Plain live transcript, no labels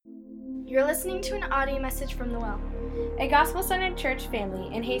You're listening to an audio message from The Well, a gospel-centered church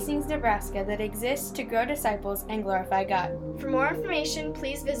family in Hastings, Nebraska that exists to grow disciples and glorify God. For more information,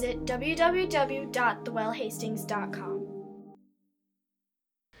 please visit www.thewellhastings.com.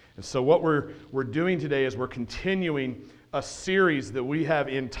 And so what we're doing today is we're continuing a series that we have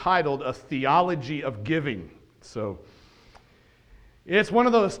entitled A Theology of Giving. So it's one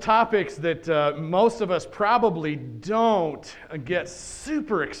of those topics that most of us probably don't get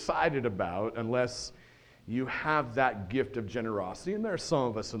super excited about unless you have that gift of generosity. And there are some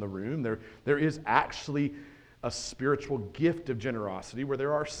of us in the room. There is actually a spiritual gift of generosity where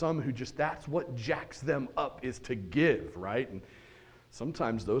there are some who just, that's what jacks them up, is to give, right? And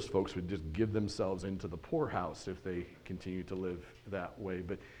sometimes those folks would just give themselves into the poorhouse if they continue to live that way.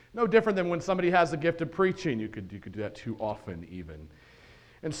 But no different than when somebody has the gift of preaching. You could do that too often even.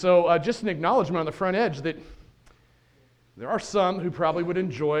 And so just an acknowledgement on the front edge that there are some who probably would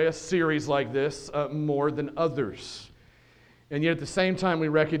enjoy a series like this more than others. And yet at the same time we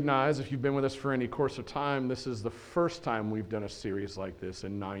recognize, if you've been with us for any course of time, this is the first time we've done a series like this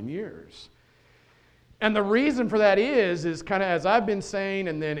in 9 years. And the reason for that is kind of as I've been saying,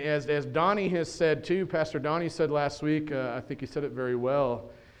 and then as Donnie has said too, Pastor Donnie said last week, I think he said it very well,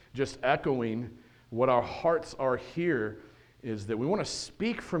 just echoing what our hearts are here, is that we want to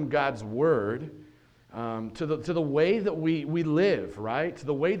speak from God's Word to the way that we live, right? To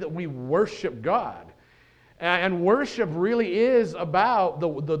the way that we worship God. And worship really is about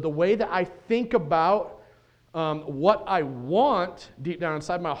the way that I think about what I want deep down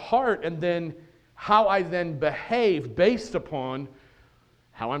inside my heart, and then how I then behave based upon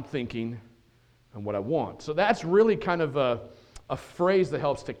how I'm thinking and what I want. So that's really kind of a phrase that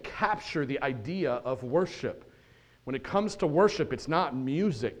helps to capture the idea of worship. When it comes to worship, it's not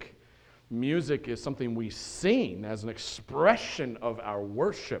music. Music is something we sing as an expression of our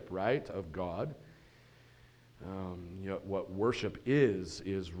worship, right, of God. What worship is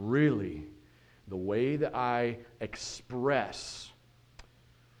really the way that I express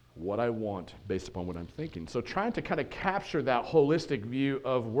what I want based upon what I'm thinking. So trying to kind of capture that holistic view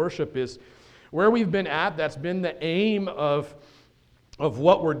of worship is where we've been at. That's been the aim of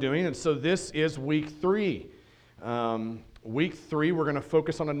what we're doing. And so this is week 3. Week 3, we're going to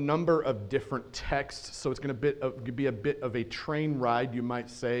focus on a number of different texts. So it's going to be a bit of a train ride, you might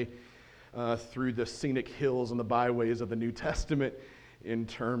say, through the scenic hills and the byways of the New Testament in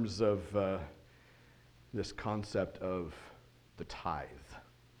terms of this concept of the tithe.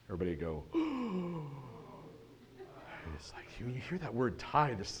 Everybody go, it's like, when you hear that word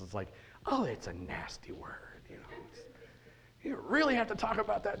tithe, this is like, oh, it's a nasty word. You don't really have to talk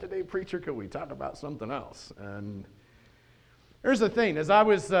about that today, preacher. Could we talk about something else? And here's the thing. As I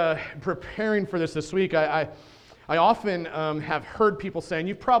was preparing for this week, I often have heard people saying,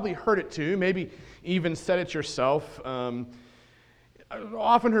 you've probably heard it too, maybe even said it yourself. I've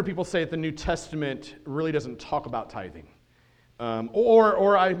often heard people say that the New Testament really doesn't talk about tithing.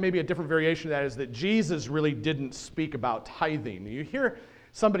 Or maybe a different variation of that is that Jesus really didn't speak about tithing. You hear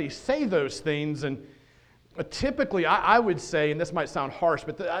somebody say those things, and typically I would say, and this might sound harsh,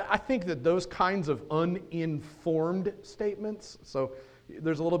 but I think that those kinds of uninformed statements, so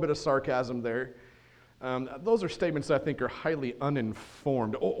there's a little bit of sarcasm there, those are statements that I think are highly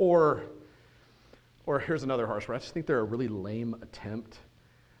uninformed. Or here's another harsh word, I just think they're a really lame attempt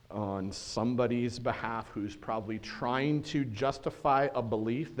on somebody's behalf who's probably trying to justify a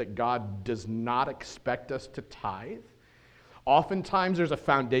belief that God does not expect us to tithe. Oftentimes there's a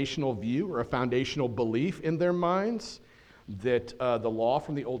foundational view or a foundational belief in their minds that the law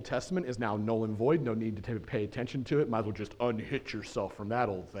from the Old Testament is now null and void, no need to pay attention to it, might as well just unhitch yourself from that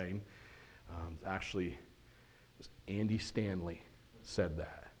old thing. Actually, Andy Stanley said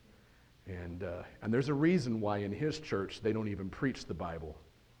that. And there's a reason why in his church they don't even preach the Bible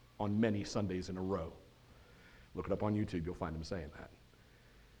on many Sundays in a row. Look it up on YouTube, you'll find him saying that.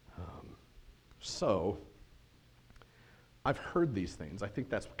 So, I've heard these things. I think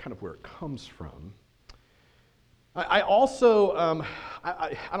that's kind of where it comes from. I also,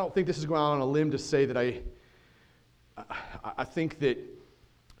 I don't think this is going out on a limb to say that I think that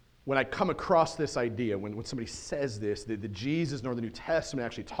when I come across this idea, when somebody says this, that Jesus nor the New Testament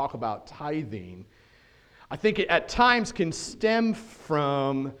actually talk about tithing, I think it at times can stem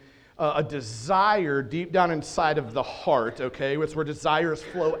from a desire deep down inside of the heart, okay? It's where desires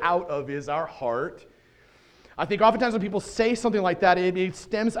flow out of is our heart. I think oftentimes when people say something like that, it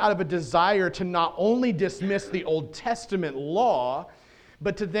stems out of a desire to not only dismiss the Old Testament law,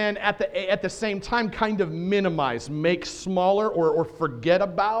 but to then at the same time kind of minimize, make smaller, or forget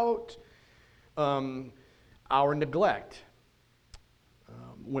about our neglect.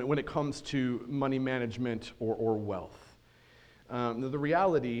 when it comes to money management or wealth. The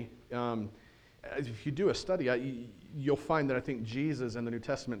reality, if you do a study, you'll find that I think Jesus in the New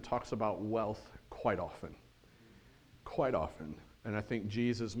Testament talks about wealth quite often. Quite often. And I think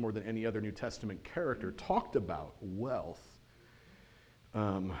Jesus, more than any other New Testament character, talked about wealth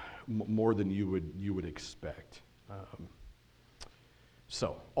more than you would expect.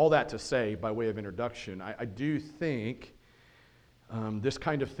 So, all that to say, by way of introduction, I do think this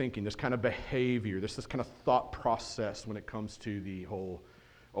kind of thinking, this kind of behavior, this kind of thought process when it comes to the whole,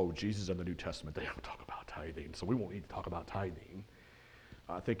 Jesus in the New Testament, they don't talk about tithing, so we won't need to talk about tithing.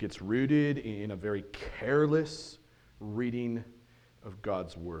 I think it's rooted in a very careless reading of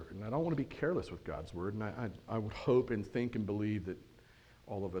God's Word. And I don't want to be careless with God's Word, and I would hope and think and believe that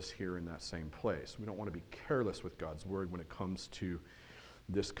all of us here in that same place. We don't want to be careless with God's Word when it comes to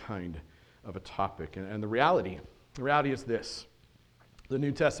this kind of a topic. And the reality is this. The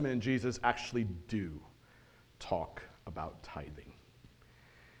New Testament and Jesus actually do talk about tithing.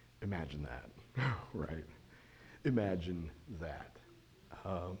 Imagine that, right? Imagine that.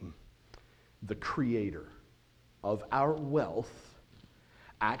 The creator of our wealth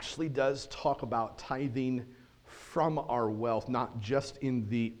actually does talk about tithing from our wealth, not just in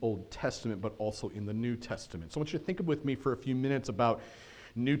the Old Testament, but also in the New Testament. So I want you to think with me for a few minutes about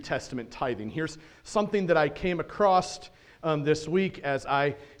New Testament tithing. Here's something that I came across this week as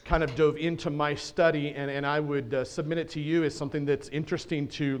I kind of dove into my study, and I would submit it to you as something that's interesting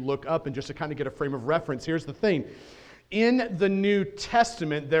to look up and just to kind of get a frame of reference. Here's the thing. In the New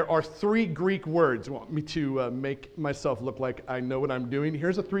Testament, there are 3 Greek words. You want me to make myself look like I know what I'm doing?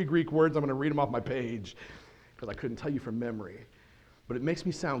 Here's the 3 Greek words. I'm going to read them off my page because I couldn't tell you from memory. But it makes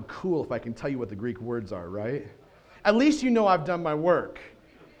me sound cool if I can tell you what the Greek words are, right? At least you know I've done my work.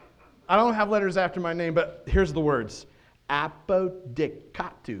 I don't have letters after my name, but here's the words.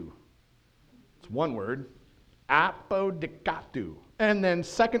 Apodikatu. It's one word. Apodikatu. And then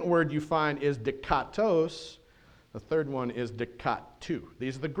second word you find is dikatos. The third one is dikatu.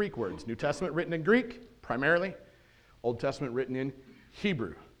 These are the Greek words. New Testament written in Greek, primarily. Old Testament written in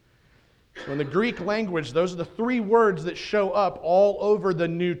Hebrew. So in the Greek language, those are the 3 words that show up all over the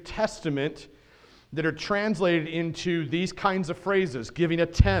New Testament that are translated into these kinds of phrases. Giving a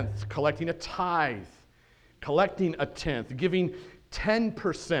tenth, collecting a tithe, collecting a tenth, giving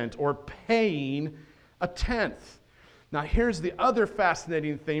 10%, or paying a tenth. Now here's the other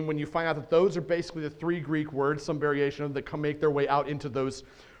fascinating thing when you find out that those are basically the 3 Greek words, some variation of them that make their way out into those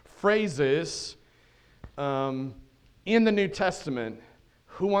phrases. In the New Testament,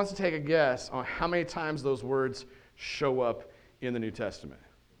 who wants to take a guess on how many times those words show up in the New Testament?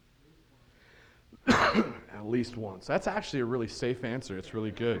 At least once. That's actually a really safe answer. It's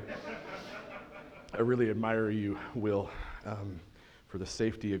really good. I really admire you, Will, for the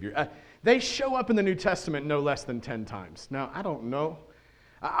safety of your... they show up in the New Testament no less than 10 times. Now, I don't know.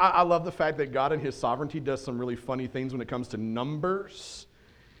 I love the fact that God in His sovereignty does some really funny things when it comes to numbers.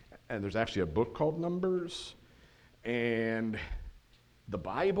 And there's actually a book called Numbers. And the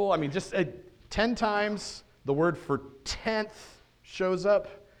Bible, just 10 times the word for tenth shows up.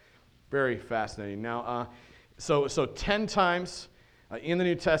 Very fascinating. Now, so 10 times in the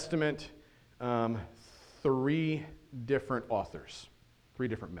New Testament, 3 different authors, 3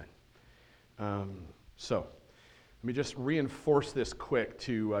 different men. So let me just reinforce this quick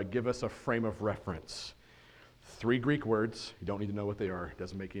to give us a frame of reference. 3 Greek words. You don't need to know what they are. It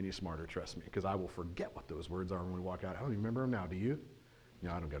doesn't make you any smarter, trust me, because I will forget what those words are when we walk out. I don't even remember them now. Do you?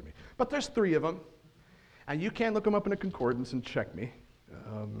 No, I don't get me. But there's 3 of them, and you can look them up in a concordance and check me.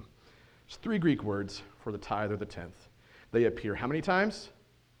 There's 3 Greek words for the tithe or the tenth. They appear how many times?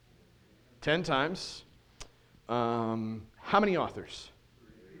 10 times. How many authors?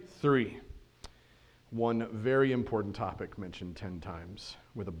 3. One very important topic mentioned 10 times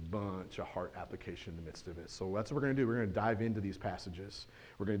with a bunch of heart application in the midst of it. So that's what we're going to do. We're going to dive into these passages.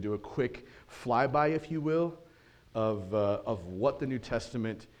 We're going to do a quick flyby, if you will, of what the New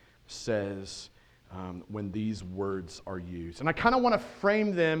Testament says when these words are used. And I kind of want to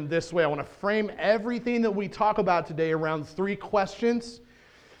frame them this way. I want to frame everything that we talk about today around 3 questions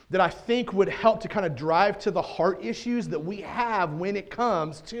that I think would help to kind of drive to the heart issues that we have when it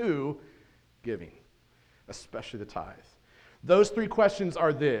comes to giving, especially the tithe. Those 3 questions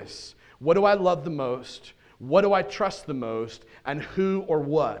are this: what do I love the most? What do I trust the most? And who or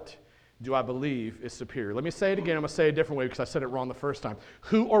what do I believe is superior? Let me say it again. I'm going to say it a different way because I said it wrong the first time.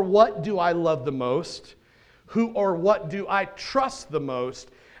 Who or what do I love the most? Who or what do I trust the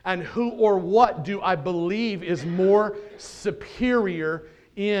most? And who or what do I believe is more superior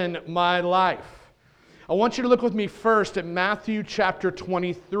in my life? I want you to look with me first at Matthew chapter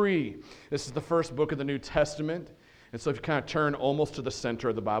 23. This is the first book of the New Testament. And so if you kind of turn almost to the center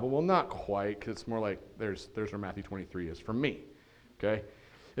of the Bible, well, not quite, because it's more like there's where Matthew 23 is for me. Okay?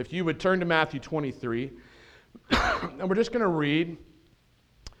 If you would turn to Matthew 23, and we're just going to read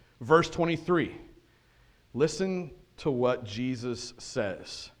verse 23. Listen to what Jesus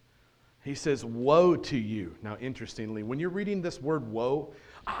says. He says, "Woe to you." Now, interestingly, when you're reading this word woe,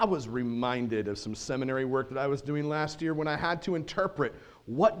 I was reminded of some seminary work that I was doing last year when I had to interpret,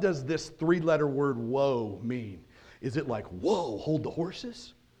 what does this three-letter word woe mean? Is it like, whoa, hold the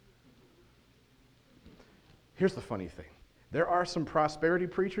horses? Here's the funny thing. There are some prosperity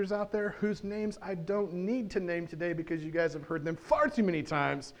preachers out there whose names I don't need to name today because you guys have heard them far too many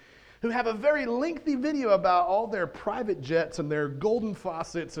times, who have a very lengthy video about all their private jets and their golden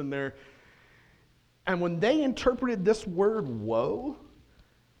faucets and when they interpreted this word woe,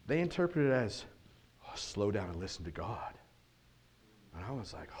 they interpreted it as, slow down and listen to God. And I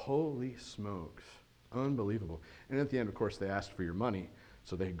was like, holy smokes, unbelievable. And at the end, of course, they asked for your money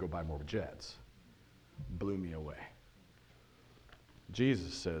so they could go buy more jets. Blew me away.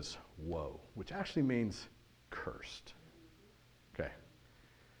 Jesus says, woe, which actually means cursed. Okay,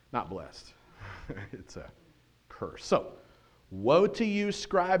 not blessed. It's a curse. So, woe to you,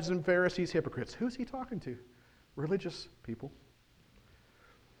 scribes and Pharisees, hypocrites. Who's he talking to? Religious people.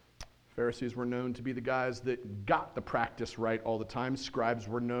 Pharisees were known to be the guys that got the practice right all the time. Scribes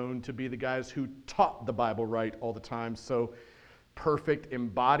were known to be the guys who taught the Bible right all the time. So, perfect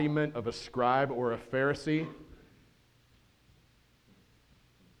embodiment of a scribe or a Pharisee.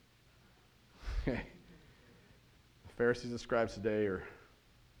 Okay. The Pharisees and scribes today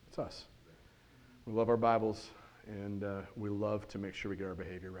it's us. We love our Bibles, and we love to make sure we get our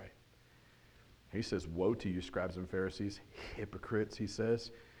behavior right. He says, woe to you, scribes and Pharisees, hypocrites, he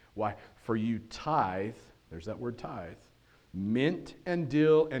says. Why? For you tithe, there's that word tithe, mint and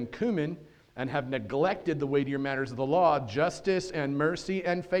dill and cumin, and have neglected the weightier matters of the law, justice and mercy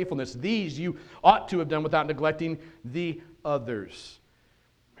and faithfulness. These you ought to have done without neglecting the others.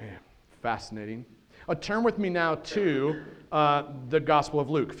 Man, fascinating. Turn with me now to the Gospel of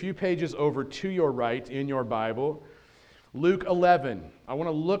Luke. A few pages over to your right in your Bible. Luke 11. I want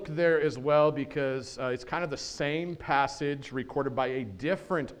to look there as well because it's kind of the same passage recorded by a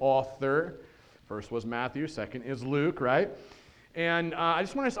different author. First was Matthew, second is Luke, right? And I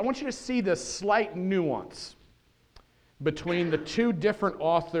want you to see the slight nuance between the two different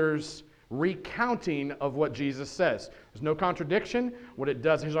authors' recounting of what Jesus says. There's no contradiction. What it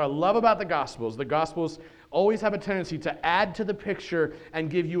does, here's what I love about the Gospels. The Gospels always have a tendency to add to the picture and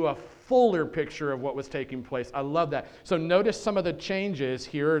give you a fuller picture of what was taking place. I love that. So notice some of the changes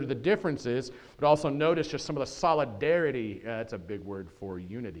here, the differences, but also notice just some of the solidarity. That's a big word for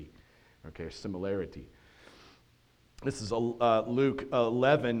unity. Okay, similarity. This is Luke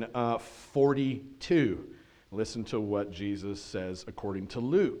 11:42. Listen to what Jesus says according to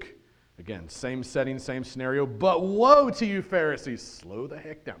Luke. Again, same setting, same scenario, but woe to you, Pharisees. Slow the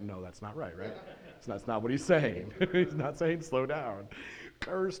heck down. No, that's not right? That's not what he's saying. He's not saying slow down.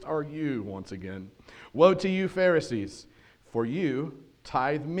 Cursed are you, once again. Woe to you, Pharisees, for you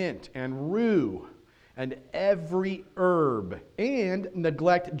tithe mint and rue and every herb, and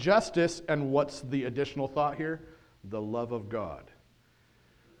neglect justice, and what's the additional thought here? The love of God.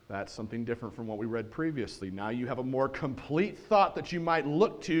 That's something different from what we read previously. Now you have a more complete thought that you might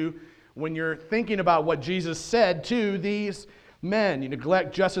look to when you're thinking about what Jesus said to these men. You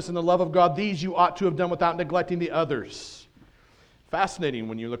neglect justice and the love of God. These you ought to have done without neglecting the others. Fascinating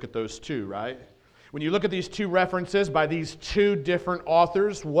when you look at those two, right? When you look at these two references by these two different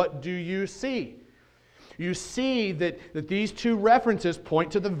authors, what do you see? You see that these two references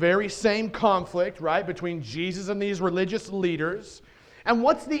point to the very same conflict, right, between Jesus and these religious leaders. And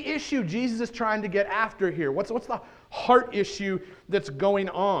what's the issue Jesus is trying to get after here? What's the heart issue that's going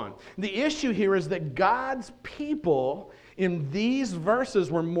on? The issue here is that God's people in these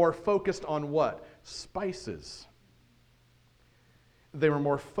verses were more focused on what? Spices. They were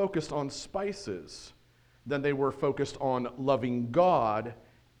more focused on spices than they were focused on loving God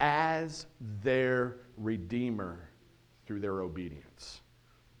as their Redeemer through their obedience.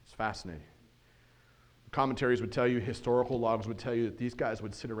 It's fascinating. Commentaries would tell you, historical logs would tell you that these guys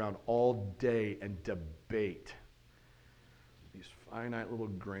would sit around all day and debate these finite little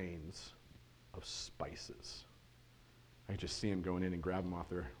grains of spices. I could just see them going in and grabbing them off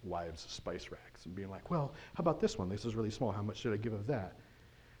their wives' spice racks and being like, well, how about this one? This is really small. How much should I give of that?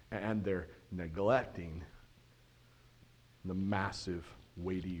 And they're neglecting the massive,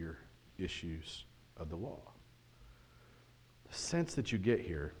 weightier issues of the law. The sense that you get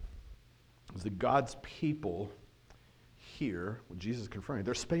here is that God's people here, what Jesus is confronting,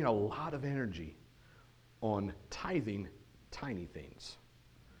 they're spending a lot of energy on tithing tiny things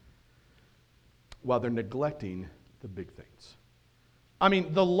while they're neglecting the big things. I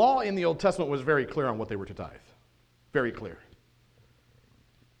mean, the law in the Old Testament was very clear on what they were to tithe. Very clear.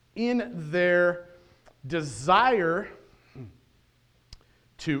 In their desire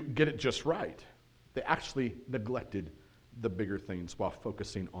to get it just right, they actually neglected the bigger things while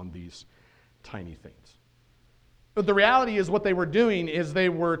focusing on these tiny things. But the reality is what they were doing is they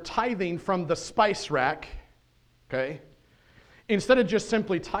were tithing from the spice rack, okay? Instead of just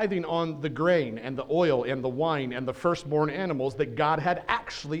simply tithing on the grain and the oil and the wine and the firstborn animals that God had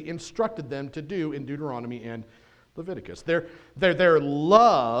actually instructed them to do in Deuteronomy and Leviticus. Their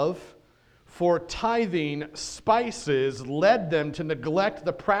love for tithing spices led them to neglect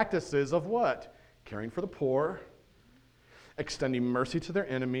the practices of what? Caring for the poor, extending mercy to their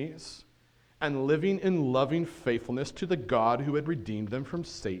enemies, and living in loving faithfulness to the God who had redeemed them from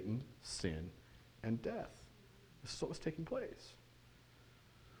Satan, sin, and death. This is what was taking place.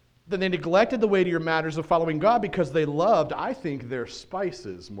 Then they neglected the weightier matters of following God because they loved, I think, their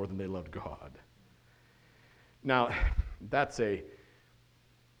spices more than they loved God. Now, that's a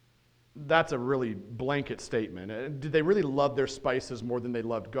really blanket statement. Did they really love their spices more than they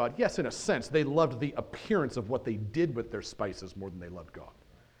loved God? Yes, in a sense. They loved the appearance of what they did with their spices more than they loved God.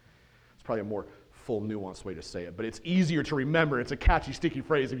 It's probably a more full, nuanced way to say it, but it's easier to remember. It's a catchy, sticky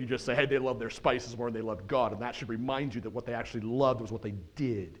phrase if you just say, hey, they loved their spices more than they loved God, and that should remind you that what they actually loved was what they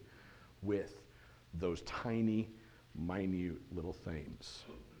did with those tiny, minute little things.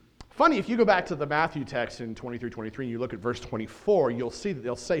 Funny, if you go back to the Matthew text in 23:23 and you look at verse 24, you'll see that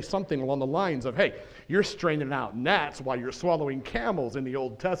they'll say something along the lines of, hey, you're straining out gnats while you're swallowing camels. In the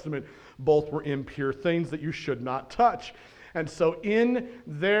Old Testament, both were impure things that you should not touch. And so in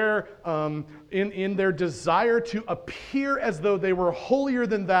their desire to appear as though they were holier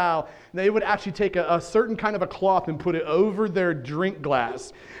than thou, they would actually take a certain kind of a cloth and put it over their drink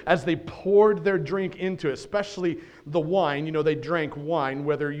glass as they poured their drink into it, especially the wine. You know, they drank wine,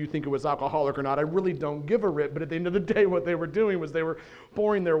 whether you think it was alcoholic or not. I really don't give a rip, but at the end of the day, what they were doing was they were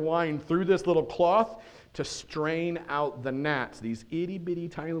pouring their wine through this little cloth to strain out the gnats, these itty-bitty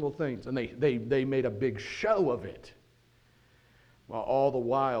tiny little things. And they made a big show of it. While all the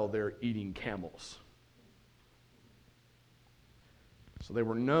while they're eating camels. So they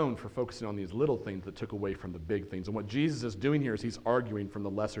were known for focusing on these little things that took away from the big things. And what Jesus is doing here is he's arguing from the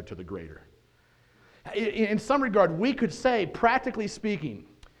lesser to the greater. In some regard, we could say, practically speaking,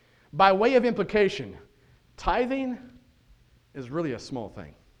 by way of implication, tithing is really a small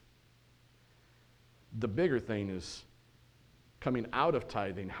thing. The bigger thing is coming out of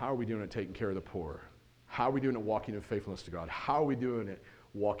tithing. How are we doing at taking care of the poor? How are we doing it walking in faithfulness to God? How are we doing it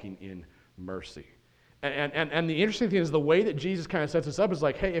walking in mercy? And the interesting thing is the way that Jesus kind of sets this up is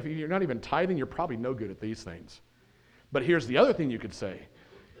like, hey, if you're not even tithing, you're probably no good at these things. But here's the other thing you could say.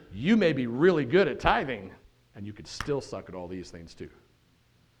 You may be really good at tithing, and you could still suck at all these things too.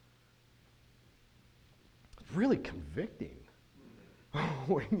 It's really convicting.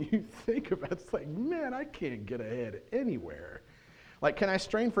 When you think about it, it's like, man, I can't get ahead anywhere. Like, can I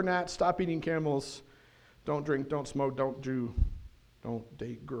strain for gnats, stop eating camels, don't drink, don't smoke, don't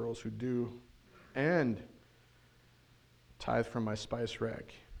date girls who do, and tithe from my spice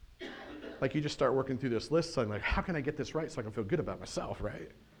rack? Like, you just start working through this list, so I'm like, how can I get this right so I can feel good about myself,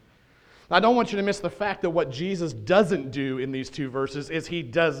 right? I don't want you to miss the fact that what Jesus doesn't do in these two verses is he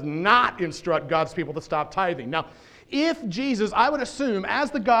does not instruct God's people to stop tithing. Now, if Jesus, I would assume,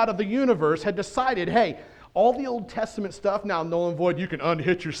 as the God of the universe, had decided, hey, all the Old Testament stuff, now null and void, you can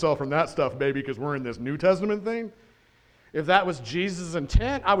unhitch yourself from that stuff, baby, because we're in this New Testament thing. If that was Jesus'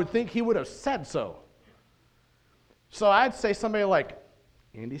 intent, I would think he would have said so. So I'd say somebody like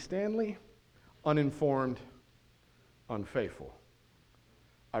Andy Stanley, uninformed, unfaithful.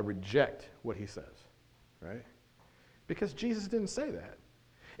 I reject what he says, right? Because Jesus didn't say that.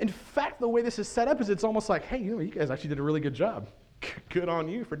 In fact, the way this is set up is it's almost like, hey, you guys actually did a really good job. Good on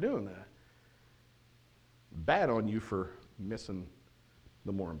you for doing that. Bad on you for missing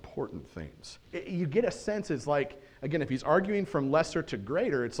the more important things. You get a sense, it's like, again, if he's arguing from lesser to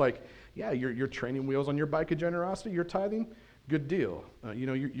greater, it's like, yeah, your training wheels on your bike of generosity, your tithing, good deal.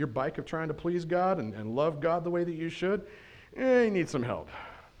 Your bike of trying to please God and love God the way that you should, you need some help.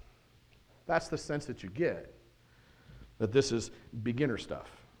 That's the sense that you get, that this is beginner stuff.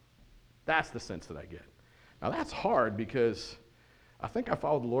 That's the sense that I get. Now that's hard because I think I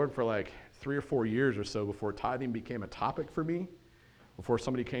followed the Lord for like 3 or 4 years or so before tithing became a topic for me, before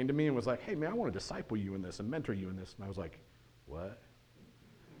somebody came to me and was like, hey man, I want to disciple you in this and mentor you in this. And I was like, what?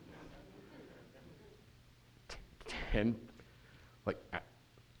 And like,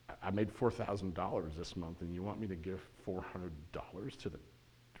 I made $4,000 this month, and you want me to give $400 to the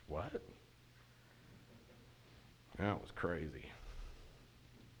what? That was crazy.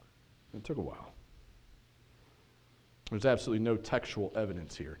 It took a while. There's absolutely no textual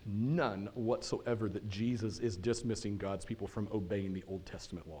evidence here, none whatsoever, that Jesus is dismissing God's people from obeying the Old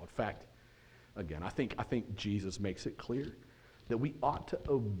Testament law. In fact, again, I think Jesus makes it clear that we ought to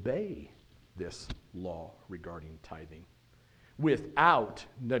obey this law regarding tithing without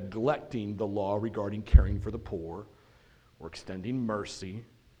neglecting the law regarding caring for the poor or extending mercy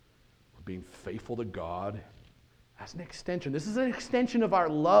or being faithful to God. That's an extension. This is an extension of our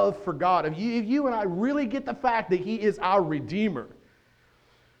love for God. If you and I really get the fact that He is our Redeemer,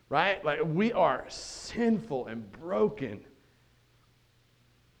 right? Like, we are sinful and broken.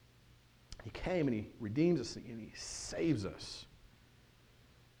 He came and He redeems us and He saves us.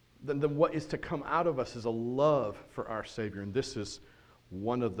 Then what is to come out of us is a love for our Savior. And this is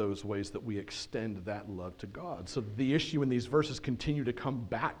one of those ways that we extend that love to God. So the issue in these verses continue to come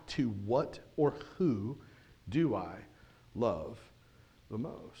back to what or who do I love the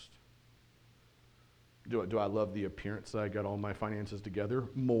most? Do I love the appearance that I got all my finances together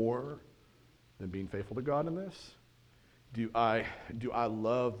more than being faithful to God in this? Do I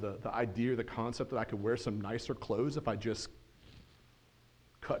love the idea, the concept that I could wear some nicer clothes if I just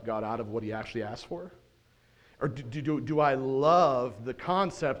cut God out of what He actually asked for? Or do I love the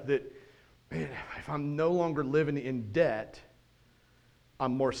concept that, man, if I'm no longer living in debt,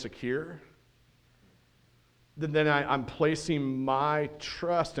 I'm more secure? Then I'm placing my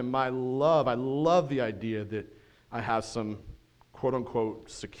trust and my love. I love the idea that I have some quote-unquote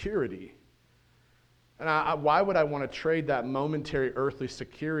security. And why would I want to trade that momentary earthly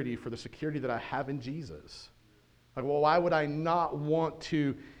security for the security that I have in Jesus? Like, well, why would I not want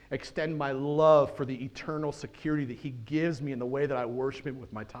to extend my love for the eternal security that He gives me in the way that I worship Him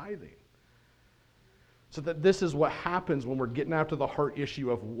with my tithing? So that this is what happens when we're getting after the heart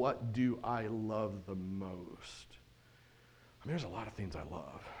issue of what do I love the most? I mean, there's a lot of things I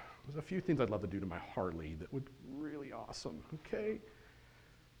love. There's a few things I'd love to do to my Harley that would be really awesome, okay?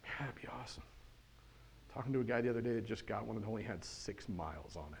 Yeah, that'd be awesome. Talking to a guy the other day that just got one and only had 6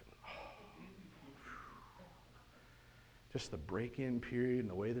 miles on it. Just the break-in period and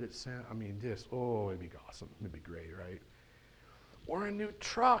the way that it sounds. I mean, it'd be awesome. It'd be great, right? Or a new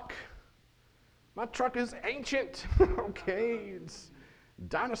truck. My truck is ancient, okay?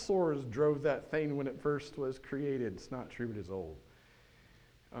 Dinosaurs drove that thing when it first was created. It's not true, it is old.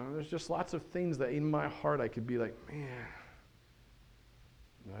 There's just lots of things that in my heart I could be like, man,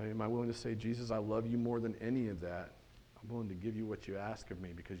 am I willing to say, Jesus, I love you more than any of that. I'm willing to give you what you ask of me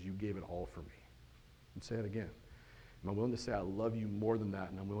because you gave it all for me. And say it again. Am I willing to say I love you more than that,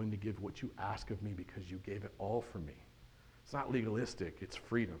 and I'm willing to give what you ask of me because you gave it all for me? It's not legalistic, it's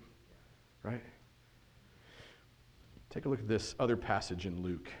freedom, right? Take a look at this other passage in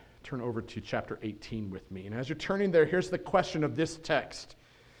Luke. Turn over to chapter 18 with me. And as you're turning there, here's the question of this text.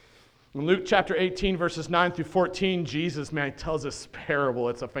 In Luke chapter 18, verses 9 through 14, Jesus, man, he tells this parable.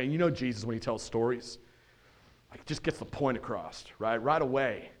 It's a thing. You know Jesus when he tells stories. Like, just gets the point across, right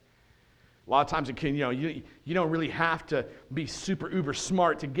away. A lot of times it can, you don't really have to be super uber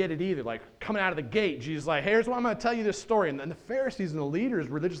smart to get it either. Like, coming out of the gate, Jesus is like, hey, here's why I'm going to tell you this story. And then the Pharisees and the leaders,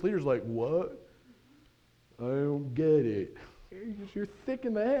 religious leaders, are like, what? I don't get it. You're thick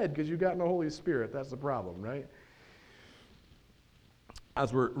in the head because you've gotten the Holy Spirit. That's the problem, right?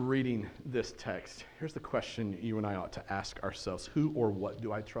 As we're reading this text, here's the question you and I ought to ask ourselves. Who or what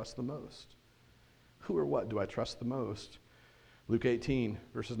do I trust the most? Who or what do I trust the most? Luke 18,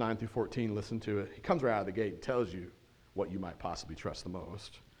 verses 9 through 14, listen to it. He comes right out of the gate and tells you what you might possibly trust the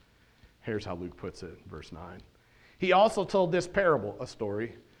most. Here's how Luke puts it, verse 9. He also told this parable, a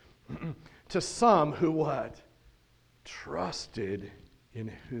story, to some who what? Trusted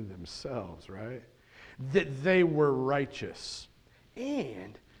in who themselves, right? That they were righteous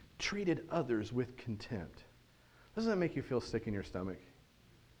and treated others with contempt. Doesn't that make you feel sick in your stomach?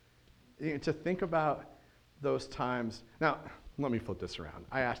 To think about those times. Now, let me flip this around.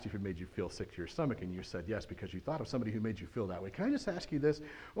 I asked you if it made you feel sick to your stomach, and you said yes because you thought of somebody who made you feel that way. Can I just ask you this?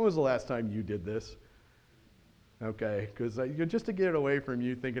 When was the last time you did this? Okay, because just to get it away from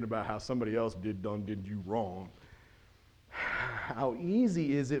you thinking about how somebody else did you wrong, how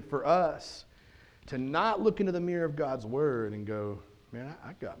easy is it for us to not look into the mirror of God's Word and go, man,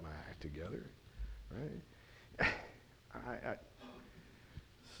 I got my act together, right?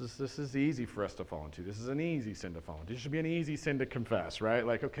 This is easy for us to fall into. This is an easy sin to fall into. This should be an easy sin to confess, right?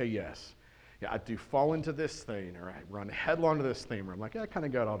 Like, okay, yes. Yeah, I do fall into this thing, or I run headlong to this thing where I'm like, yeah, I kind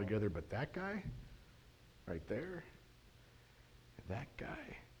of got it all together, but that guy right there, that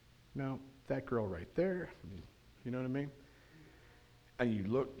guy. No, that girl right there. You know what I mean? And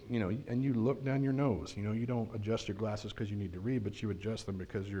you look down your nose. You don't adjust your glasses because you need to read, but you adjust them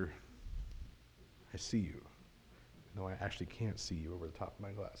because I see you. No, I actually can't see you over the top of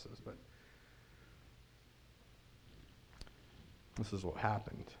my glasses, but this is what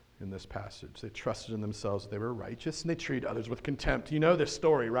happened in this passage. They trusted in themselves that they were righteous, and they treated others with contempt. You know this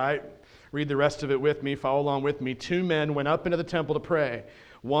story, right? Read the rest of it with me. Follow along with me. 2 men went up into the temple to pray.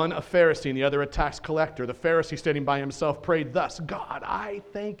 One a Pharisee and the other a tax collector. The Pharisee, standing by himself, prayed thus, God, I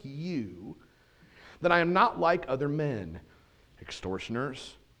thank you that I am not like other men,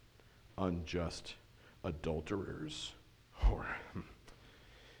 extortioners, unjust adulterers, or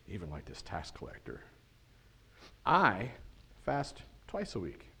even like this tax collector. I fast twice a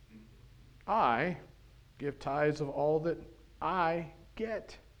week. I give tithes of all that I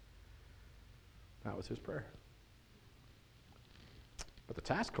get. That was his prayer. But the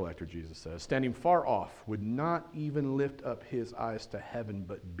tax collector, Jesus says, standing far off, would not even lift up his eyes to heaven,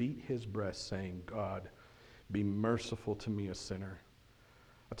 but beat his breast, saying, God, be merciful to me, a sinner.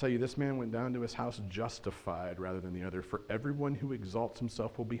 I'll tell you, this man went down to his house justified rather than the other. For everyone who exalts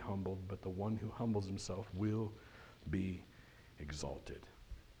himself will be humbled, but the one who humbles himself will be exalted.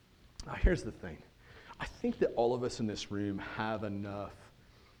 Now, here's the thing. I think that all of us in this room have enough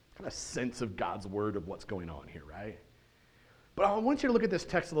kind of sense of God's word of what's going on here, right? But I want you to look at this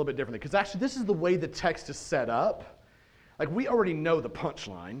text a little bit differently, because actually this is the way the text is set up. Like, we already know the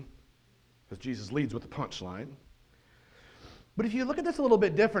punchline, because Jesus leads with the punchline. But if you look at this a little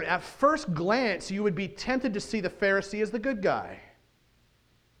bit different, at first glance, you would be tempted to see the Pharisee as the good guy.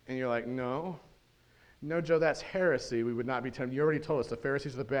 And you're like, no, Joe, that's heresy. We would not be tempted. You already told us the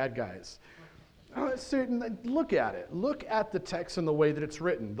Pharisees are the bad guys. Oh, look at it. Look at the text and the way that it's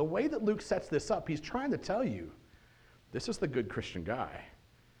written. The way that Luke sets this up, he's trying to tell you, this is the good Christian guy.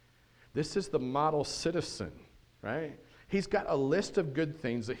 This is the model citizen, right? He's got a list of good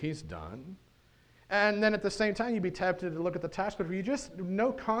things that he's done. And then at the same time, you'd be tempted to look at the tax collector. You just,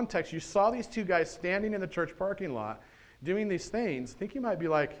 no context, you saw these 2 guys standing in the church parking lot doing these things. I think you might be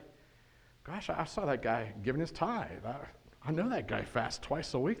like, gosh, I saw that guy giving his tithe. I know that guy fasts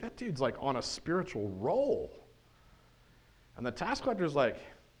twice a week. That dude's like on a spiritual roll. And the tax collector's like,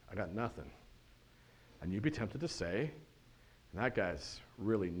 I got nothing. And you'd be tempted to say, that guy's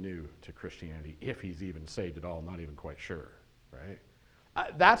really new to Christianity, if he's even saved at all, not even quite sure, right?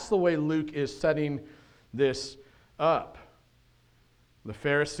 That's the way Luke is setting this up. The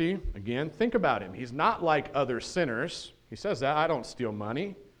Pharisee, again, think about him. He's not like other sinners. He says that, I don't steal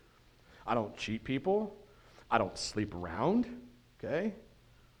money. I don't cheat people. I don't sleep around, okay?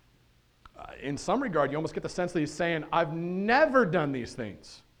 In some regard, you almost get the sense that he's saying, I've never done these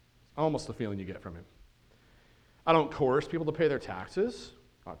things. Almost the feeling you get from him. I don't coerce people to pay their taxes.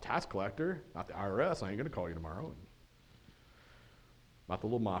 Not a tax collector, not the IRS. I ain't going to call you tomorrow. Not the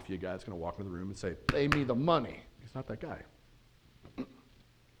little mafia guy that's going to walk into the room and say, pay me the money. He's not that guy.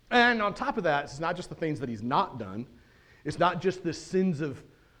 And on top of that, it's not just the things that he's not done. It's not just the sins of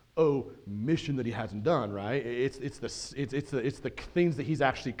omission that he hasn't done, right? It's the things that he's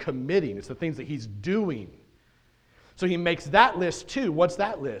actually committing. It's the things that he's doing. So he makes that list too. What's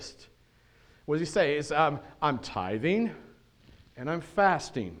that list? What does he say? It's, I'm tithing and I'm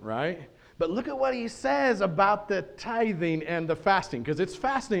fasting, right? But look at what he says about the tithing and the fasting, because it's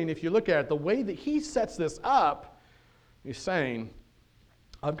fascinating if you look at it. The way that he sets this up, he's saying,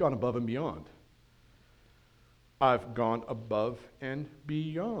 I've gone above and beyond. I've gone above and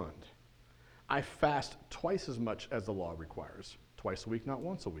beyond. I fast twice as much as the law requires. Twice a week, not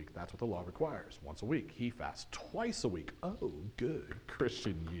once a week. That's what the law requires. Once a week. He fasts twice a week. Oh, good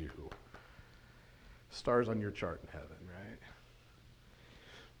Christian you. Stars on your chart in heaven, right?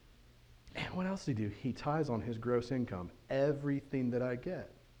 And what else did he do? He tithes on his gross income, everything that I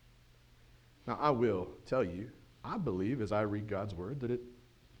get. Now, I will tell you, I believe as I read God's word that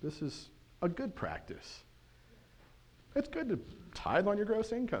this is a good practice. It's good to tithe on your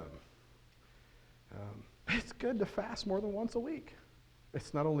gross income. It's good to fast more than once a week.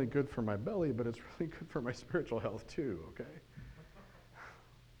 It's not only good for my belly, but it's really good for my spiritual health too, okay?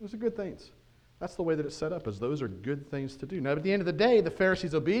 Those are good things. That's the way that it's set up, as those are good things to do. Now, at the end of the day, the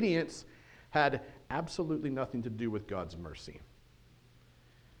Pharisees' obedience had absolutely nothing to do with God's mercy.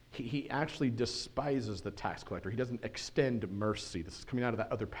 He actually despises the tax collector. He doesn't extend mercy. This is coming out of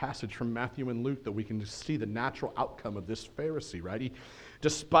that other passage from Matthew and Luke that we can just see the natural outcome of this Pharisee, right? He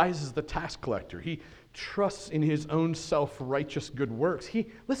despises the tax collector. He trusts in his own self-righteous good works.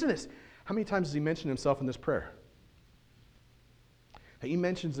 Listen to this. How many times does he mention himself in this prayer? He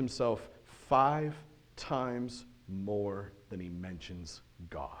mentions himself 5 times more than he mentions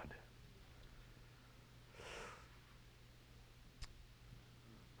God.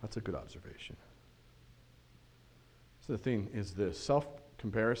 That's a good observation. So the thing is this: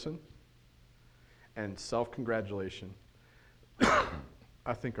 self-comparison and self-congratulation,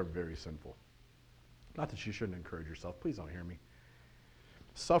 I think, are very sinful. Not that you shouldn't encourage yourself. Please don't hear me.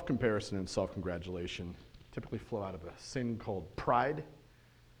 Self-comparison and self-congratulation typically flow out of a sin called pride.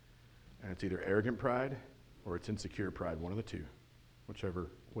 And it's either arrogant pride or it's insecure pride, one of the two, whichever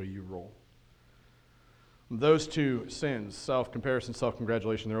way you roll. Those two sins, self-comparison,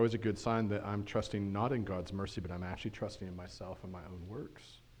 self-congratulation, they're always a good sign that I'm trusting not in God's mercy, but I'm actually trusting in myself and my own works.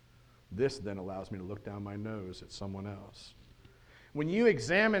 This then allows me to look down my nose at someone else. When you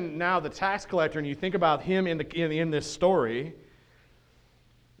examine now the tax collector and you think about him in this story,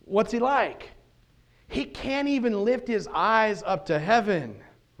 what's he like? He can't even lift his eyes up to heaven,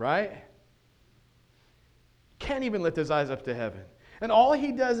 right? Can't even lift his eyes up to heaven. And all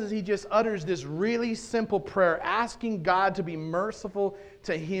he does is he just utters this really simple prayer, asking God to be merciful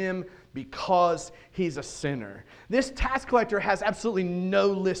to him because he's a sinner. This tax collector has absolutely no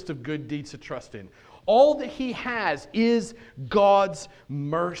list of good deeds to trust in. All that he has is God's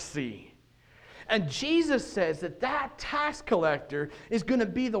mercy. And Jesus says that tax collector is going to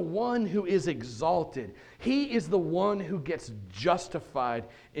be the one who is exalted. He is the one who gets justified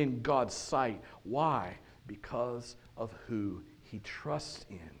in God's sight. Why? Because of who he trusts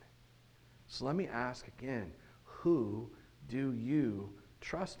in. So let me ask again, who do you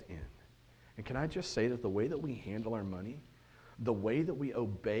trust in? And can I just say that the way that we handle our money, the way that we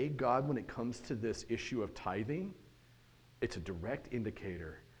obey God when it comes to this issue of tithing, it's a direct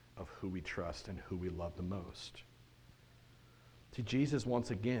indicator of who we trust and who we love the most. See, Jesus,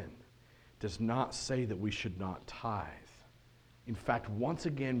 once again, does not say that we should not tithe. In fact, once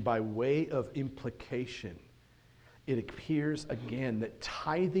again, by way of implication, it appears again that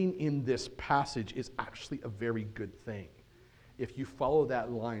tithing in this passage is actually a very good thing. If you follow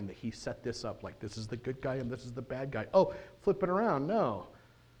that line that he set this up like this is the good guy and this is the bad guy. Oh, flip it around. No.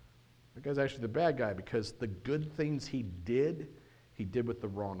 That guy's actually the bad guy because the good things he did with the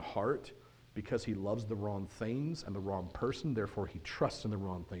wrong heart because he loves the wrong things and the wrong person. Therefore, he trusts in the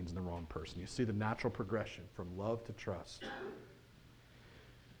wrong things and the wrong person. You see the natural progression from love to trust.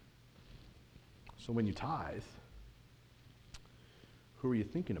 So when you tithe, who are you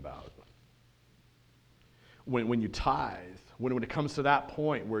thinking about? When you tithe, when it comes to that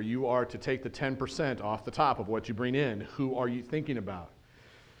point where you are to take the 10% off the top of what you bring in, who are you thinking about?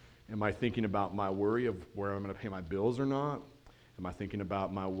 Am I thinking about my worry of where I'm going to pay my bills or not? Am I thinking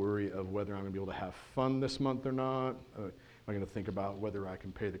about my worry of whether I'm going to be able to have fun this month or not? Am I going to think about whether I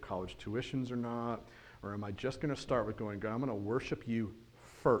can pay the college tuitions or not? Or am I just going to start with going, God, I'm going to worship you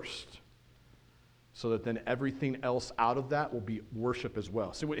first, so that then everything else out of that will be worship as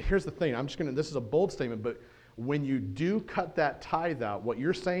well. So here's the thing. This is a bold statement, but when you do cut that tithe out, what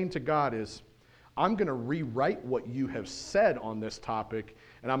you're saying to God is, I'm going to rewrite what you have said on this topic,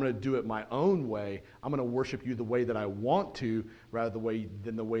 and I'm going to do it my own way. I'm going to worship you the way that I want to, rather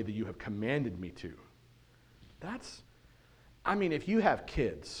than the way that you have commanded me to. If you have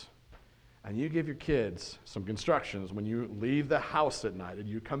kids, and you give your kids some instructions when you leave the house at night and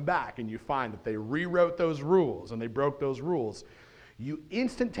you come back and you find that they rewrote those rules and they broke those rules, you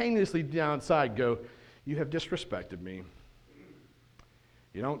instantaneously downside go, you have disrespected me.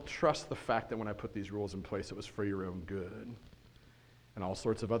 You don't trust the fact that when I put these rules in place, it was for your own good. And all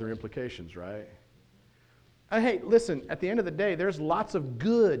sorts of other implications, right? And hey, listen, at the end of the day, there's lots of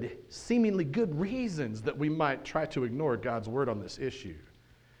good, seemingly good reasons that we might try to ignore God's word on this issue.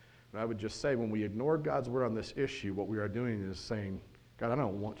 And I would just say, when we ignore God's word on this issue, what we are doing is saying, God, I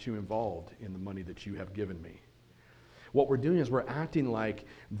don't want you involved in the money that you have given me. What we're doing is we're acting like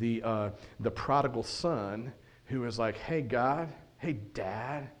the prodigal son who is like, hey, God, hey,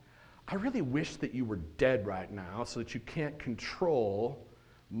 Dad, I really wish that you were dead right now so that you can't control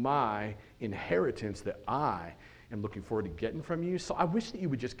my inheritance that I am looking forward to getting from you. So I wish that you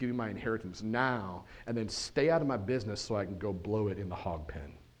would just give me my inheritance now and then stay out of my business so I can go blow it in the hog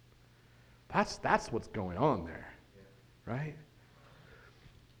pen. That's what's going on there, right?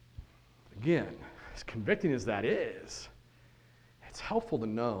 Again, as convicting as that is, it's helpful to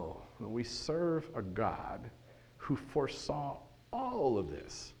know that we serve a God who foresaw all of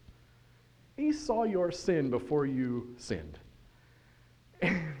this. He saw your sin before you sinned.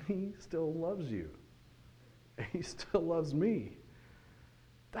 And he still loves you. And he still loves me.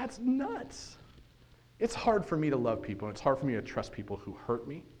 That's nuts. It's hard for me to love people, and it's hard for me to trust people who hurt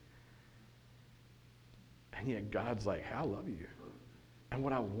me. And yet God's like, hey, I love you. And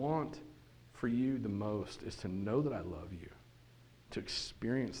what I want for you the most is to know that I love you to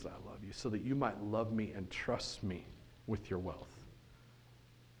experience that I love you so that you might love me and trust me with your wealth.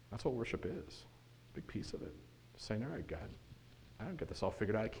 That's what worship is. Big piece of it. Saying, all right, God, I don't get this all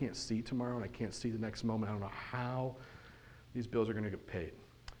figured out. I can't see tomorrow and I can't see the next moment. I don't know how these bills are going to get paid.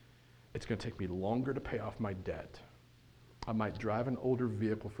 It's going to take me longer to pay off my debt. I might drive an older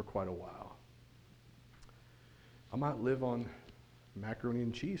vehicle for quite a while. I might live on macaroni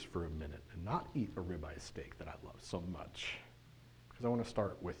and cheese for a minute and not eat a ribeye steak that I love so much. Because I want to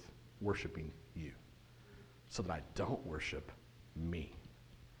start with worshiping you so that I don't worship me.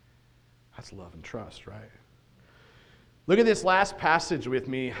 That's love and trust, right? Look at this last passage with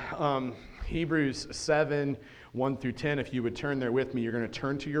me, Hebrews 7, 1 through 10. If you would turn there with me, you're going to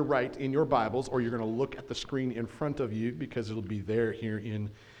turn to your right in your Bibles, or you're going to look at the screen in front of you because it'll be there here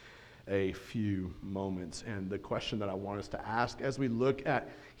in a few moments. And the question that I want us to ask as we look at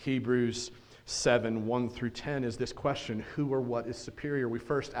Hebrews 7, 1 through 10 is this question: who or what is superior? We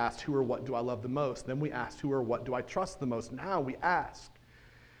first asked, who or what do I love the most? Then we asked, who or what do I trust the most? Now we ask,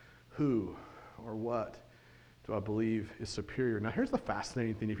 who or what do I believe is superior? Now here's the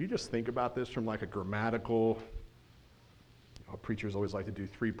fascinating thing. If you just think about this from like a grammatical, preachers always like to do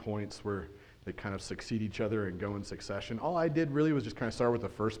 3 points where they kind of succeed each other and go in succession. All I did really was just kind of start with the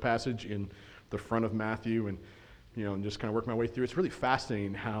first passage in the front of Matthew and just kind of work my way through. It's really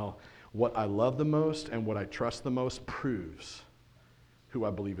fascinating how what I love the most and what I trust the most proves who I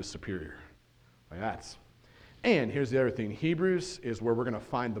believe is superior. And here's the other thing. Hebrews is where we're going to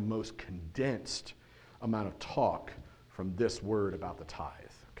find the most condensed amount of talk from this word about the tithe,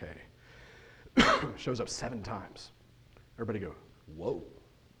 okay? Shows up 7 times. Everybody go, whoa.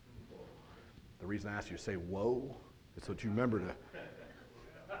 The reason I asked you to say whoa is so that you remember to.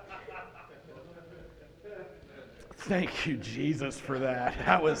 Thank you, Jesus, for that.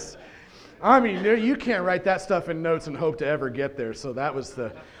 That was, you can't write that stuff in notes and hope to ever get there. So that was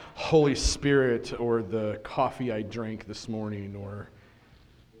the Holy Spirit or the coffee I drank this morning or,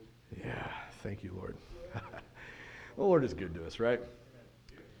 thank you, Lord. The Lord is good to us, right?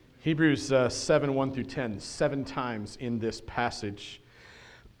 Hebrews 7, 1 through 10, 7 times in this passage.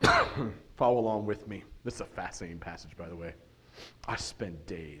 Follow along with me. This is a fascinating passage, by the way. I spend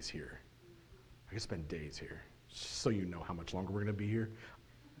days here. I could spend days here. Just so you know how much longer we're going to be here.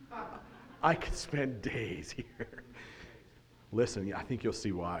 I could spend days here. Listen, I think you'll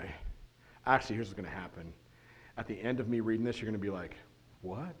see why. Actually, here's what's going to happen. At the end of me reading this, you're going to be like,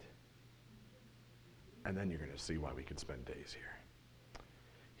 what? And then you're going to see why we could spend days here.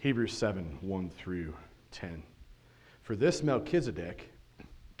 Hebrews 7, 1 through 10. For this Melchizedek,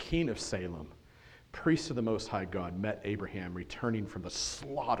 king of Salem, priest of the Most High God, met Abraham returning from the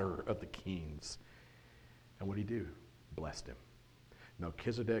slaughter of the kings. And what did he do? Blessed him.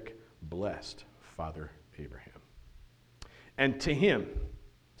 Melchizedek blessed Father Abraham. And to him,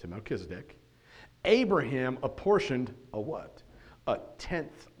 to Melchizedek, Abraham apportioned a what? A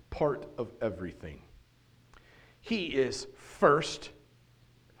 10th part of everything. He is first.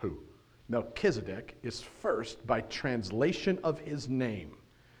 Who? Melchizedek is first by translation of his name.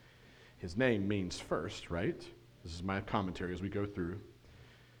 His name means first, right? This is my commentary as we go through.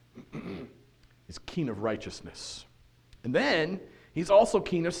 He's king of righteousness. And then he's also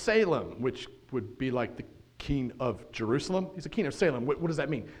king of Salem, which would be like the king of Jerusalem. He's a king of Salem. What does that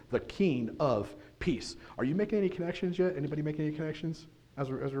mean? The king of peace. Are you making any connections yet? Anybody making any connections as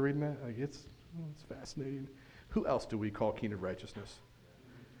we're reading that? It's fascinating. Who else do we call king of righteousness?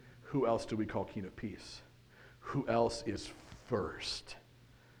 Who else do we call king of peace? Who else is first?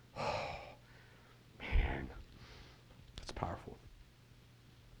 Oh, man. That's powerful.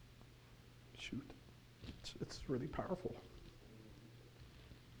 Shoot. It's really powerful.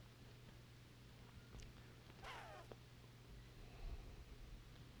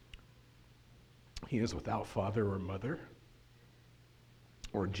 He is without father or mother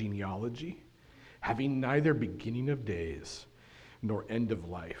or genealogy, having neither beginning of days nor end of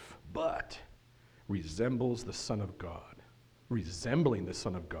life, but resembles the Son of God. Resembling the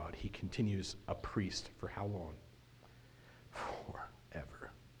Son of God, he continues a priest for how long?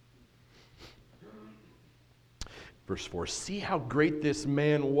 Forever. Verse 4, see how great this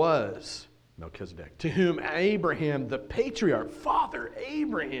man was, Melchizedek, to whom Abraham, the patriarch, Father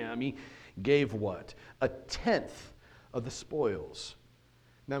Abraham, he gave what? A 10th of the spoils.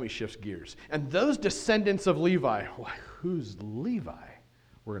 Now he shifts gears. And those descendants of Levi, who's Levi?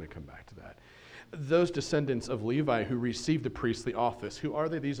 We're going to come back to that. Those descendants of Levi who received the priestly office, who are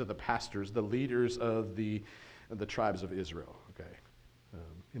they? These are the pastors, the leaders of the tribes of Israel, okay,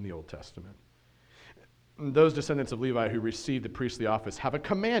 in the Old Testament. those descendants of Levi who received the priestly office have a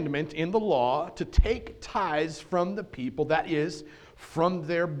commandment in the law to take tithes from the people, that is, from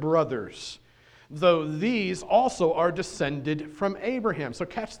their brothers, though these also are descended from Abraham. So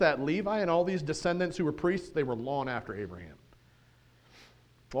catch that. Levi and all these descendants who were priests, they were long after Abraham.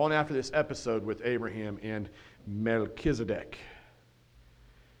 Long after this episode with Abraham and Melchizedek.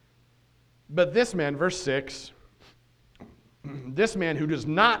 But this man, verse 6, this man who does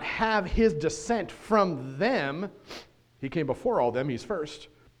not have his descent from them, he came before all them, he's first.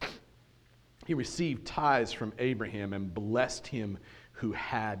 He received tithes from Abraham and blessed him who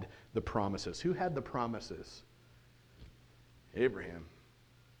had the promises. Who had the promises? Abraham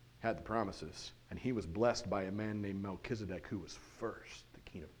had the promises, and he was blessed by a man named Melchizedek who was first, the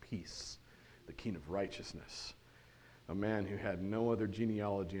king of peace, the king of righteousness. A man who had no other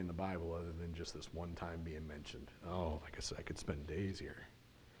genealogy in the Bible other than just this one time being mentioned. Oh, like I said, I could spend days here.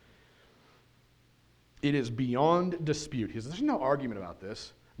 It is beyond dispute. There's no argument about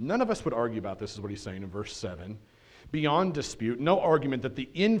this. None of us would argue about this, is what he's saying in verse 7. Beyond dispute, no argument that the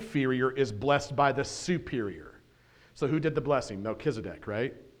inferior is blessed by the superior. So who did the blessing? Melchizedek,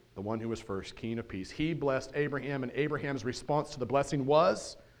 right? The one who was first, king of peace. He blessed Abraham, and Abraham's response to the blessing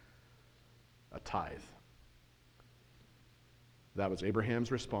was a tithe. That was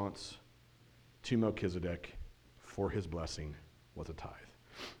Abraham's response to Melchizedek for his blessing was a tithe.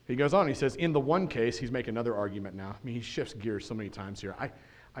 He goes on, he says, in the one case, he's making another argument now. I mean, he shifts gears so many times here.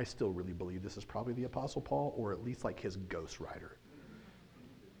 I still really believe this is probably the Apostle Paul, or at least like his ghostwriter.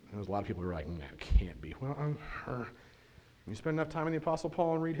 There's a lot of people who are like, no, it can't be. Well, you spend enough time in the Apostle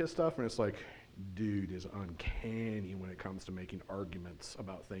Paul and read his stuff, and it's like, dude is uncanny when it comes to making arguments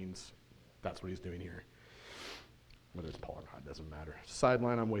about things. That's what he's doing here. Whether it's Paul or not, it doesn't matter.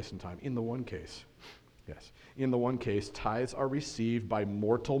 Sideline, I'm wasting time. In the one case, yes. In the one case, tithes are received by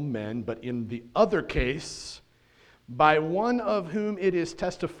mortal men, but in the other case, by one of whom it is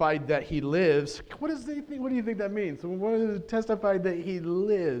testified that he lives. What do you think that means? What is it testified that he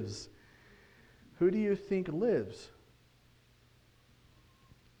lives? Who do you think lives?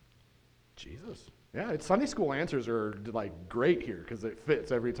 Jesus. Yeah, Sunday school answers are like great here because it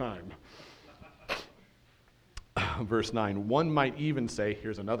fits every time. Verse 9, one might even say,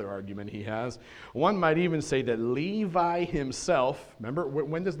 here's another argument he has, one might even say that Levi himself, remember,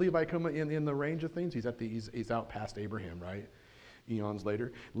 when does Levi come in the range of things? He's out past Abraham, right? Eons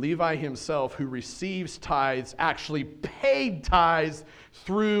later. Levi himself, who receives tithes, actually paid tithes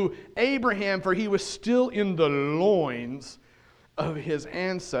through Abraham, for he was still in the loins of his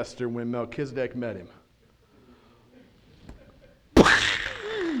ancestor when Melchizedek met him.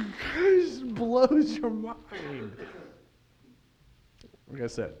 Blows your mind. Like I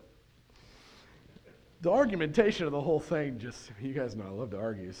said, the argumentation of the whole thing just, you guys know I love to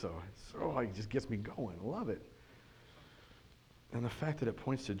argue, so it just gets me going. I love it. And the fact that it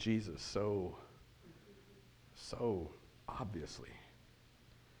points to Jesus so obviously.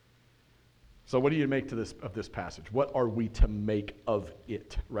 So what do you make of this passage? What are we to make of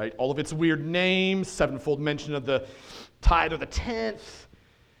it, right? All of its weird names, sevenfold mention of the tithe or the tenth.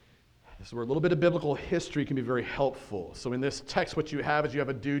 This is where a little bit of biblical history can be very helpful. So in this text, what you have is you have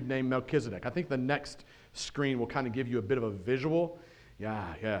a dude named Melchizedek. I think the next screen will kind of give you a bit of a visual.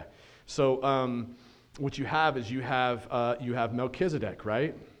 Yeah. So what you have is you have Melchizedek,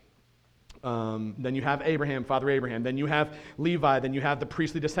 right? Then you have Abraham, Father Abraham. Then you have Levi. Then you have the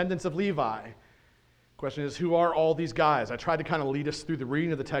priestly descendants of Levi. Question is, who are all these guys? I tried to kind of lead us through the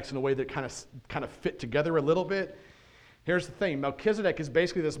reading of the text in a way that kind of fit together a little bit. Here's the thing. Melchizedek is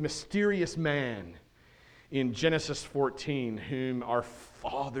basically this mysterious man in Genesis 14 whom our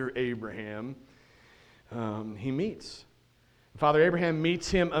father Abraham, he meets. Father Abraham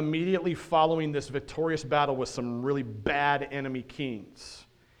meets him immediately following this victorious battle with some really bad enemy kings.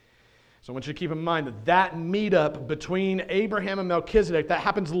 So I want you to keep in mind that meetup between Abraham and Melchizedek, that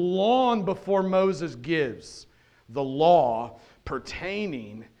happens long before Moses gives the law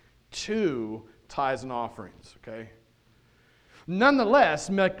pertaining to tithes and offerings, okay? Nonetheless,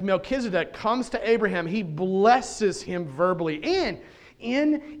 Melchizedek comes to Abraham. He blesses him verbally. And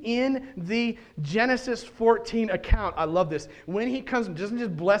in the Genesis 14 account, I love this. When he comes, doesn't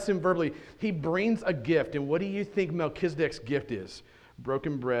just bless him verbally, he brings a gift. And what do you think Melchizedek's gift is?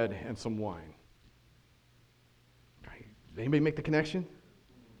 Broken bread and some wine. Anybody make the connection?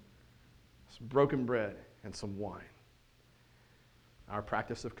 Some broken bread and some wine. Our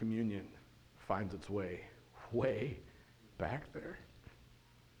practice of communion finds its way back there.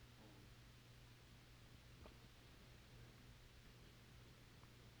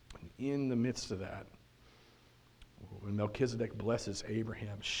 And in the midst of that, When Melchizedek blesses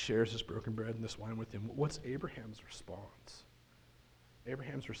Abraham, shares this broken bread and this wine with him, what's Abraham's response?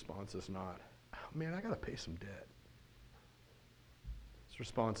 Abraham's response is not, oh man, I got to pay some debt. His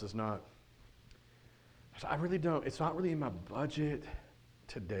response is not, I really don't, it's not really in my budget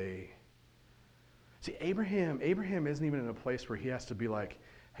today. See, Abraham isn't even in a place where he has to be like,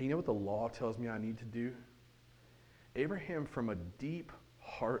 hey, you know what the law tells me I need to do? Abraham, from a deep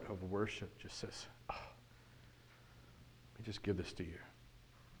heart of worship, just says, oh, let me just give this to you.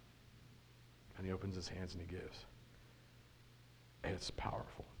 And he opens his hands and he gives. And it's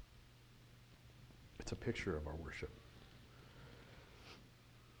powerful. It's a picture of our worship.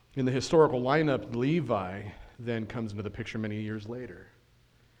 In the historical lineup, Levi then comes into the picture many years later.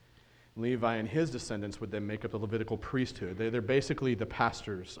 Levi and his descendants would then make up the Levitical priesthood. They're basically the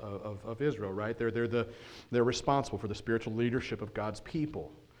pastors of Israel, right? They're responsible for the spiritual leadership of God's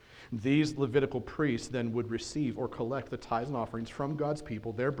people. These Levitical priests then would receive or collect the tithes and offerings from God's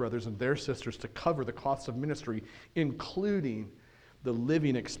people, their brothers and their sisters, to cover the costs of ministry, including the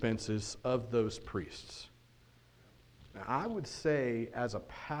living expenses of those priests. Now, I would say, as a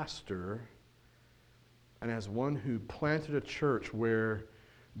pastor and as one who planted a church where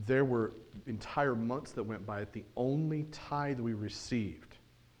there were entire months that went by that the only tithe we received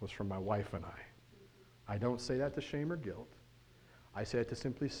was from my wife and I. I don't say that to shame or guilt. I say it to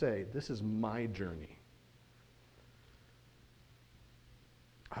simply say, this is my journey.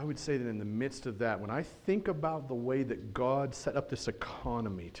 I would say that in the midst of that, when I think about the way that God set up this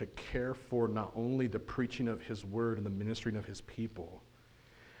economy to care for not only the preaching of his word and the ministering of his people,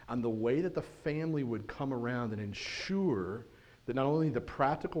 and the way that the family would come around and ensure that not only the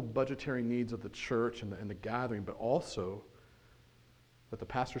practical budgetary needs of the church and the gathering, but also that the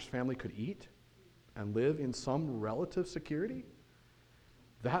pastor's family could eat and live in some relative security,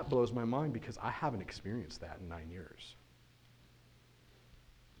 that blows my mind because I haven't experienced that in 9 years.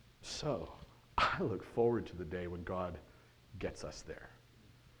 So, I look forward to the day when God gets us there.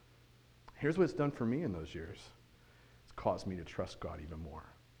 Here's what it's done for me in those years. It's caused me to trust God even more.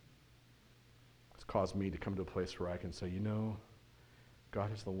 It's caused me to come to a place where I can say, you know,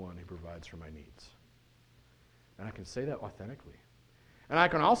 God is the one who provides for my needs. And I can say that authentically. And I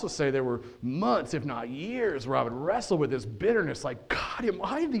can also say there were months, if not years, where I would wrestle with this bitterness, like, God, am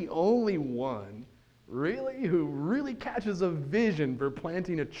I the only one, really, who really catches a vision for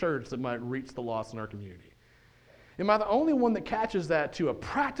planting a church that might reach the lost in our community? Am I the only one that catches that to a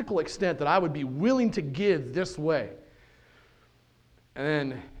practical extent that I would be willing to give this way?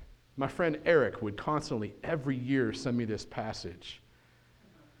 And then my friend Eric would constantly, every year, send me this passage.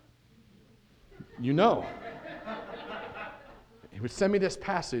 You know. He would send me this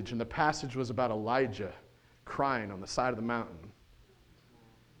passage, and the passage was about Elijah crying on the side of the mountain.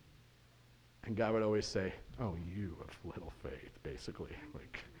 And God would always say, oh, you of little faith, basically.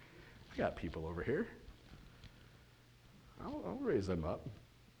 Like, I got people over here. I'll raise them up.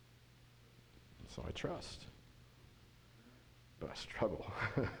 So I trust. But I struggle.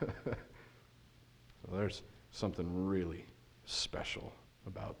 So there's something really special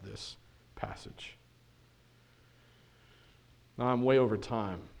about this passage. Now, I'm way over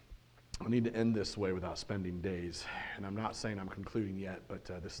time. I need to end this way without spending days. And I'm not saying I'm concluding yet, but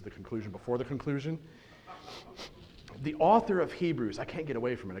this is the conclusion before the conclusion. The author of Hebrews, I can't get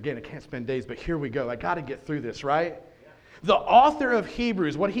away from it. Again, I can't spend days, but here we go. I got to get through this, right? The author of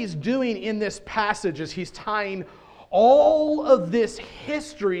Hebrews, what he's doing in this passage is he's tying all of this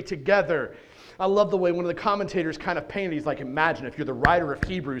history together. I love the way one of the commentators kind of painted. He's like, imagine if you're the writer of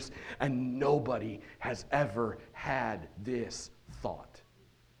Hebrews and nobody has ever had this thought.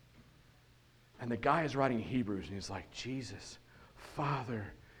 And the guy is writing Hebrews and he's like, Jesus,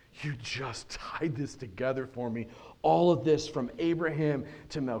 Father, you just tied this together for me. All of this from Abraham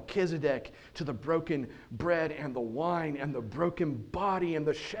to Melchizedek to the broken bread and the wine and the broken body and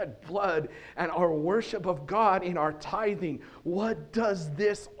the shed blood and our worship of God in our tithing. What does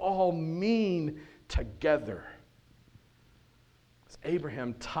this all mean together? As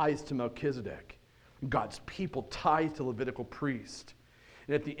Abraham tithes to Melchizedek, God's people tithe to Levitical priest.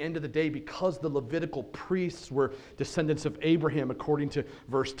 And at the end of the day, because the Levitical priests were descendants of Abraham, according to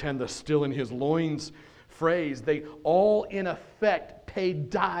verse 10, the still in his loins phrase, they all in effect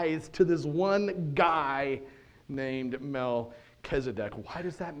paid tithes to this one guy named Melchizedek. Why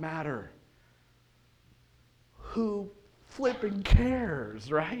does that matter? Who flipping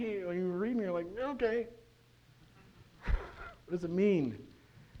cares, right? When you read me, you're like, okay. What does it mean?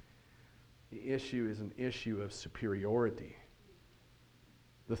 The issue is an issue of superiority.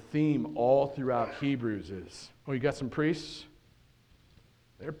 The theme all throughout Hebrews is, oh, you got some priests?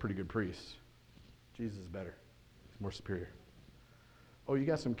 They're pretty good priests. Jesus is better. more superior. Oh, you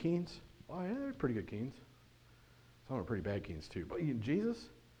got some Keens? Oh, yeah, they're pretty good Keens. Some are pretty bad Keens too. But Jesus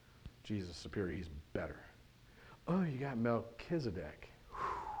is superior. He's better. Oh, you got Melchizedek.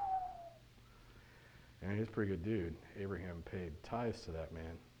 And he's a pretty good dude. Abraham paid tithes to that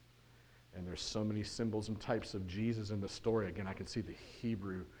man. And there's so many symbols and types of Jesus in the story. Again, I can see the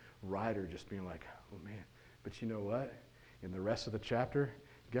Hebrew writer just being like, oh man. But you know what? In the rest of the chapter,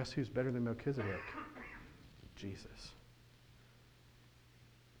 guess who's better than Melchizedek? Jesus.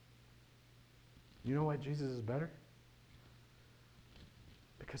 You know why Jesus is better?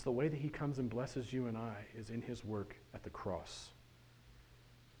 Because the way that he comes and blesses you and I is in his work at the cross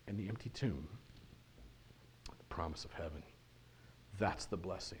and the empty tomb, the promise of heaven. That's the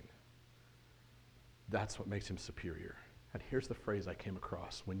blessing. That's what makes him superior. And here's the phrase I came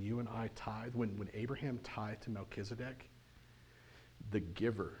across. When you and I tithe, when Abraham tithed to Melchizedek, the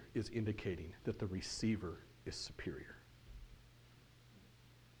giver is indicating that the receiver is superior.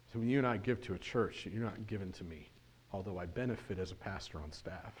 So when you and I give to a church, you're not giving to me, although I benefit as a pastor on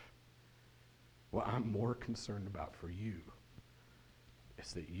staff. What I'm more concerned about for you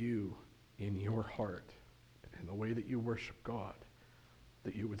is that you, in your heart, and the way that you worship God,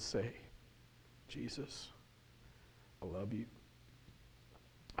 that you would say, Jesus, I love you.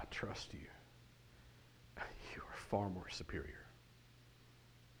 I trust you. You are far more superior.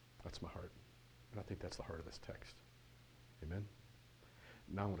 That's my heart. And I think that's the heart of this text. Amen?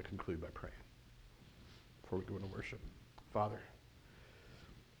 Now I want to conclude by praying before we go into worship. Father,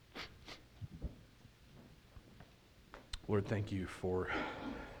 Lord, thank you for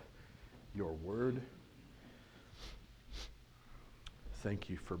your word. Thank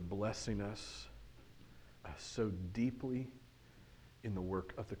you for blessing us so deeply in the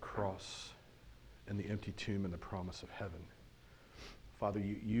work of the cross and the empty tomb and the promise of heaven. Father,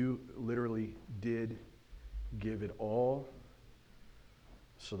 you literally did give it all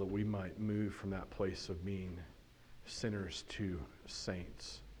so that we might move from that place of being sinners to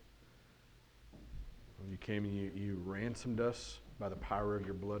saints. When you came and you ransomed us by the power of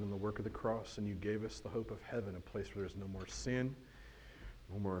your blood and the work of the cross, and you gave us the hope of heaven, a place where there's no more sin,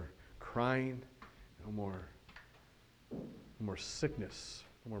 no more crying, no more sickness,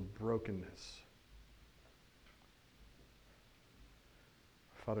 no more brokenness.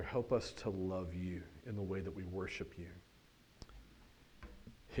 Father, help us to love you in the way that we worship you.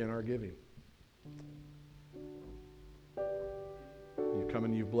 In our giving. You've come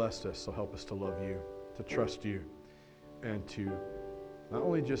and you've blessed us, so help us to love you, to trust you, and to not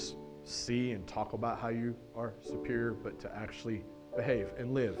only just see and talk about how you are superior, but to actually behave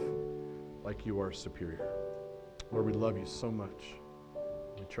and live like you are superior. Lord, we love you so much.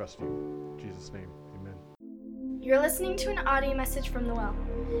 We trust you. In Jesus' name, amen. You're listening to an audio message from The Well,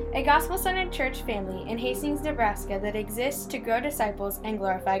 a gospel-centered church family in Hastings, Nebraska that exists to grow disciples and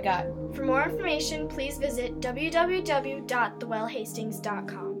glorify God. For more information, please visit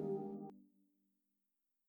www.thewellhastings.com.